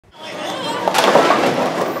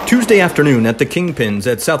Tuesday afternoon at the Kingpins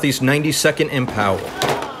at Southeast 92nd and Powell.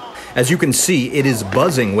 As you can see, it is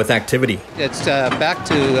buzzing with activity. It's back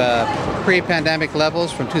to pre-pandemic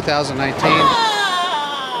levels from 2019.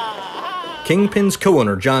 Kingpin's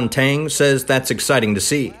co-owner John Tang says that's exciting to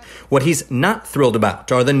see. What he's not thrilled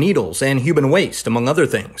about are the needles and human waste, among other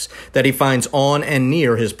things, that he finds on and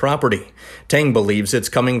near his property. Tang believes it's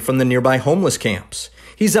coming from the nearby homeless camps.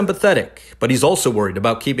 He's empathetic, but he's also worried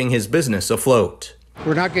about keeping his business afloat.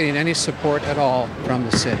 We're not getting any support at all from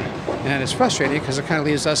the city. And it's frustrating because it kind of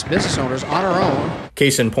leaves us business owners on our own.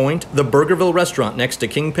 Case in point, the Burgerville restaurant next to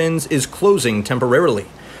Kingpins is closing temporarily.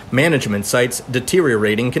 Management cites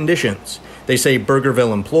deteriorating conditions. They say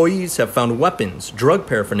Burgerville employees have found weapons, drug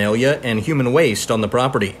paraphernalia, and human waste on the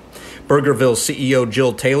property. Burgerville CEO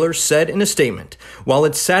Jill Taylor said in a statement, "While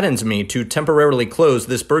it saddens me to temporarily close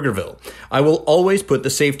this Burgerville, I will always put the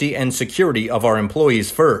safety and security of our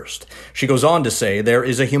employees first." She goes on to say there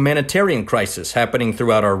is a humanitarian crisis happening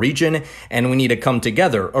throughout our region, and we need to come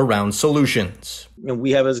together around solutions.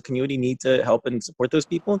 We have as a community need to help and support those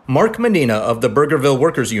people. Mark Medina of the Burgerville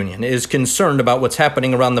Workers Union is concerned about what's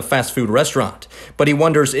happening around the fast food restaurant, but he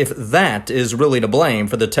wonders if that is really to blame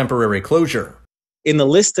for the temporary closure. In the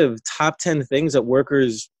list of top 10 things that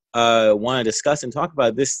workers want to discuss and talk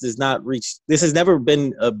about, this has never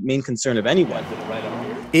been a main concern of anyone.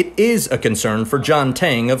 It is a concern for John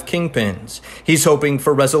Tang of Kingpins. He's hoping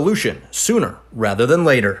for resolution sooner rather than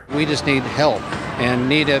later. We just need help and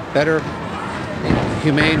need a better,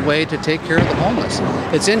 humane way to take care of the homeless.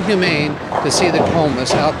 It's inhumane to see the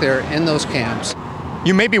homeless out there in those camps.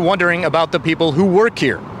 You may be wondering about the people who work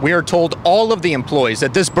here. We are told all of the employees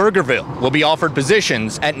at this Burgerville will be offered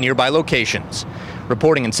positions at nearby locations.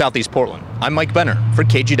 Reporting in Southeast Portland, I'm Mike Benner for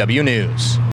KGW News.